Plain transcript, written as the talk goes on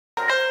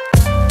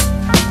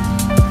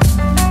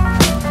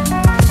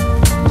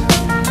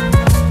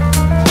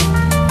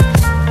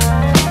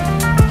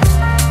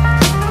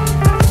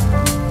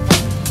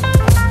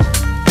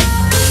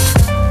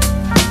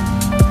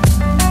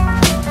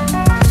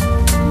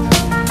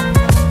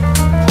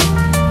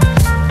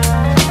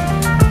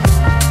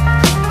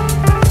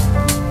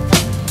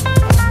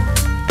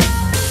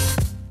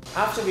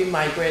we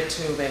migrated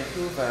to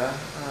Vancouver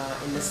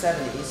in the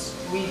 70s,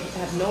 we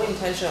had no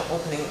intention of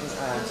opening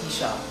a tea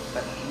shop,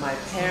 but my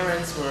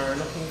parents were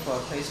looking for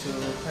a place to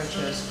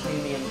purchase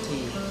premium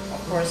tea.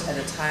 Of course, at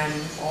the time,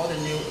 all the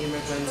new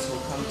immigrants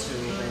will come to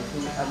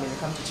Vancouver,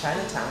 come to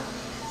Chinatown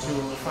to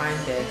find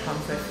their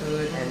comfort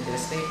food and their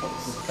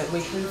staples, but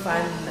we couldn't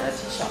find a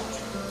tea shop.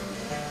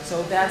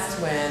 So that's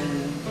when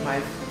my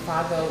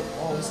father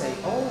always say,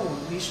 "Oh,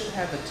 we should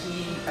have a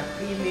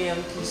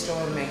premium tea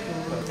store in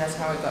Vancouver." That's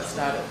how it got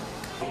started.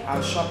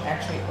 Our shop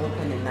actually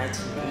opened in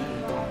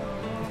 1981.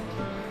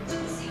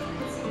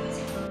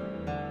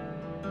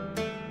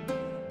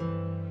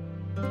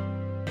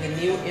 The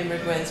new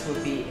immigrants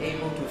will be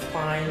able to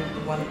find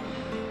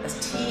as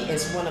tea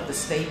is one of the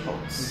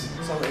staples.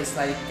 So it's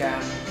like,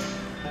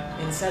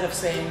 instead of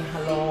saying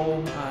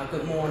hello,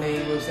 good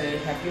morning, we'll say,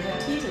 "Have you had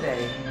tea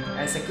today?"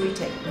 as a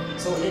greeting.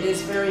 So it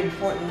is very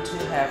important to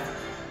have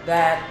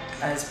that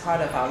as part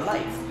of our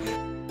life.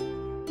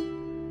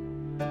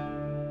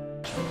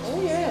 Oh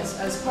yes,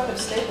 as part of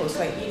staples,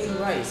 like eating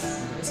rice,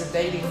 it's a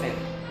daily thing.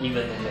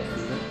 Even in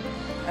Vancouver?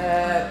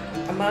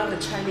 Among the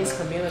Chinese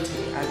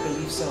community, I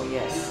believe so,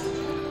 yes.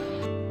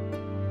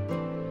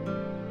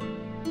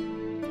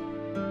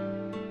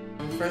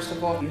 First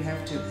of all, you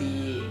have to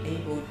be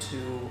able to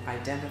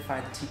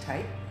identify the tea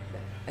type,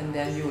 and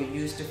then you will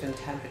use different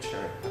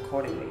temperature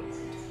accordingly.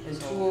 The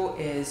tool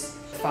is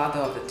father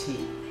of the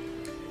tea,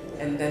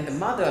 and then the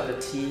mother of the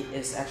tea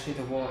is actually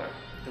the water.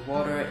 The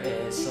water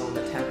is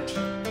the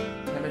temperature.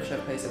 Temperature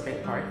plays a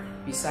big part.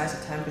 Besides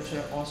the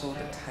temperature, also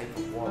the type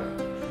of water.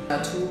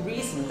 Two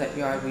reasons that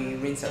we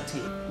rinse our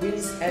tea.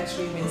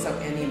 Actually rinse out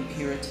any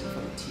impurity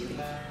from the tea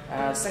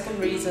leaf. Second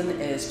reason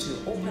is to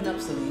open up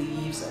the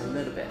leaves a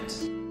little bit.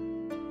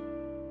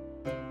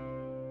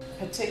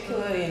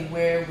 Particularly in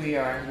where we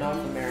are in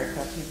North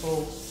America,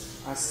 people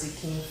are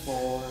seeking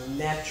for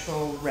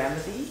natural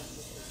remedy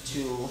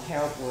to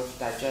help with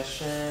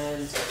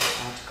digestion,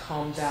 to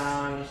calm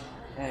down,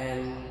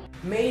 and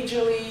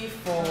majorly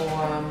for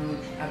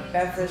a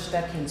beverage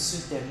that can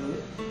suit their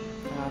mood.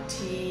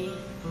 Tea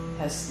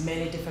has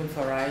many different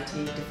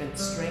varieties, different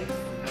strength.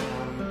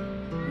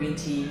 Green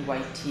tea,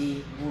 white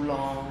tea,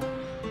 oolong,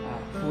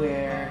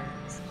 pu'er,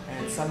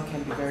 and some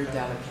can be very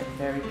delicate,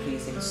 very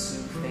pleasing,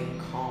 soothing,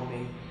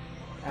 calming.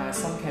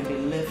 Some can be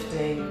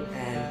lifting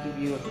and give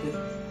you a good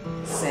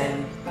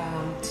scent.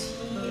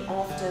 Tea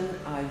often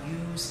are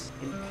used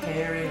in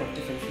pairing of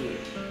different food.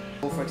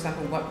 So for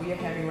example, what we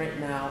are having right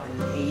now, an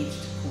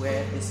aged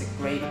pu'er, is a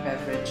great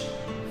beverage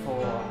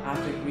for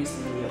after a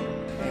greasy meal,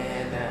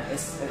 and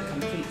it's a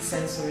complete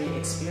sensory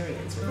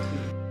experience with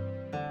tea.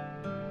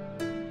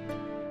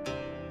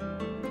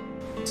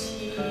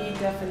 Tea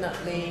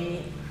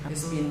definitely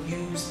is being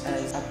used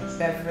as a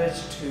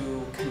beverage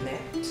to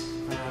connect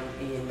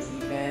in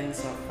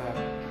events of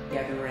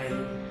gathering,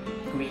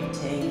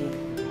 greeting.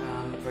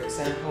 For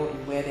example,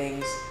 in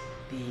weddings,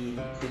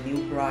 the new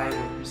bride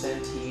will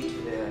present tea to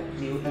the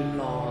new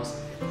in-laws,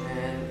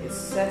 and it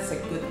sets a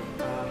good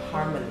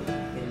harmony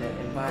in the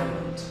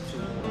environment to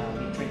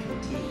be drinking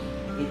tea.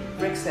 It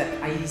breaks that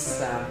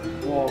ice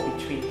wall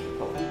between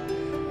people.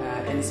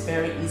 And it's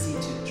very easy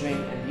to drink,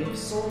 and you have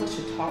so much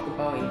to talk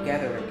about in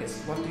gathering. Because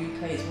what do you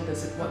taste?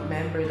 What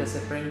memory does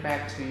it bring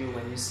back to you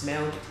when you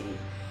smell tea?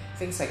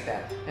 Things like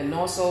that. And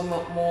also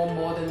more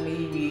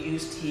modernly, we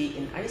use tea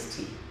in iced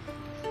tea.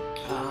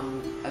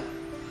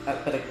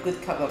 But a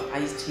good cup of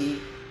iced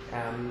tea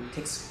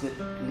takes good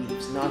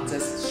leaves, not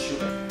just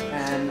sugar.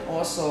 And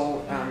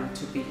also,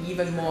 to be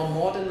even more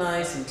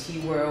modernized in tea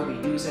world, we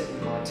use it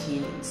in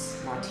martinis.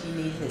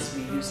 Martinis is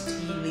we use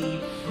tea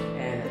leaf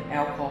and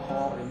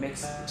alcohol and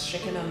mix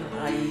shaken on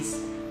ice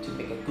to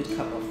make a good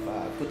cup of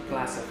good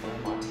glass of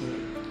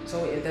martini. So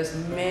there's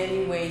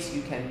many ways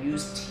you can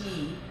use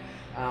tea,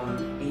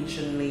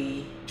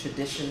 anciently,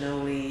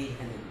 traditionally,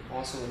 and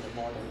also in the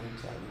modern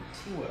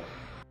tea world.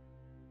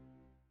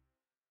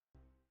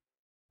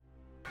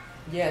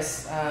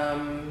 Yes,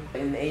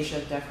 in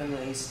Asia,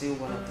 definitely still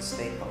one of the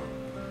staple.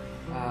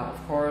 Of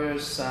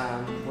course,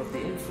 with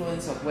the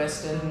influence of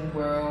Western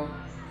world,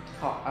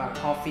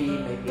 coffee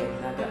may be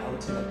another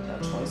ultimate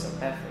choice of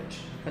beverage.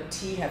 But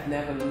tea have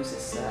never lose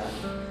its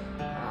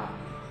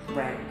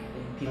rank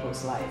in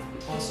people's life.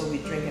 Also, we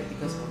drink it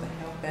because of the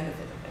health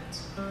benefit of it.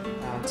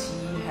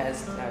 Tea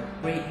has a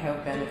great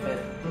health benefit,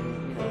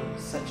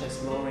 such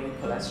as lowering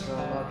cholesterol.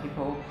 A lot of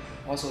people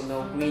also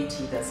know green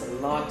tea does a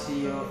lot to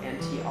you,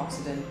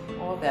 antioxidant.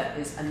 All that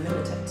is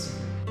unlimited.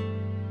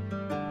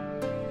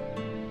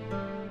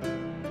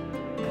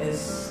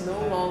 It's no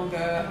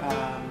longer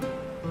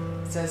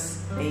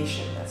just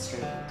Asian that's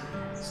drinking tea.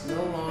 It's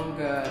no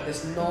longer,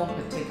 there's no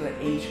particular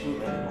age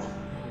group anymore.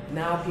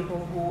 Now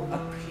people who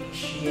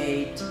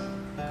appreciate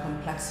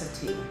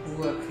complexity,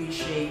 who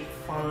appreciate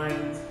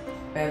fine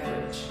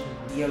beverage,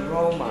 the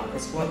aroma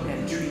is what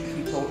can treat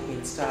people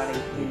in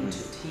starting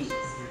into tea.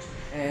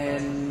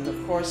 And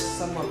of course,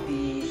 some of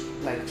the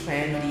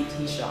trendy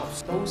tea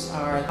shops, those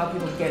are how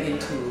people get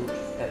into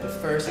the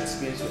first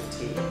experience with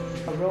tea.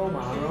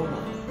 Aroma,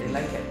 they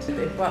like it.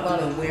 It brought a lot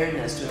of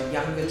awareness to the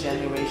younger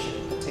generation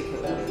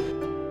particularly.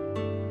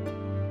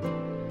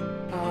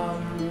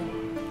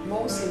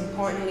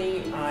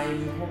 importantly,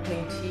 I'm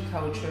hoping tea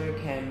culture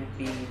can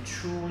be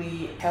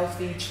truly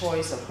healthy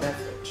choice of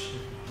beverage.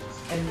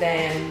 And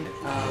then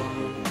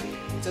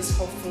just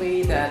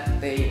hopefully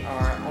that they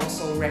are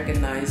also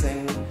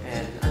recognizing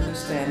and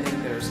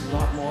understanding there's a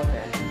lot more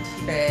than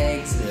tea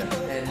bags,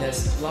 and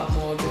there's a lot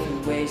more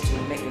different ways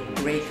to make a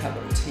great cup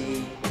of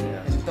tea.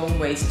 And don't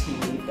waste tea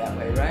leaf that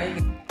way,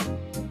 right?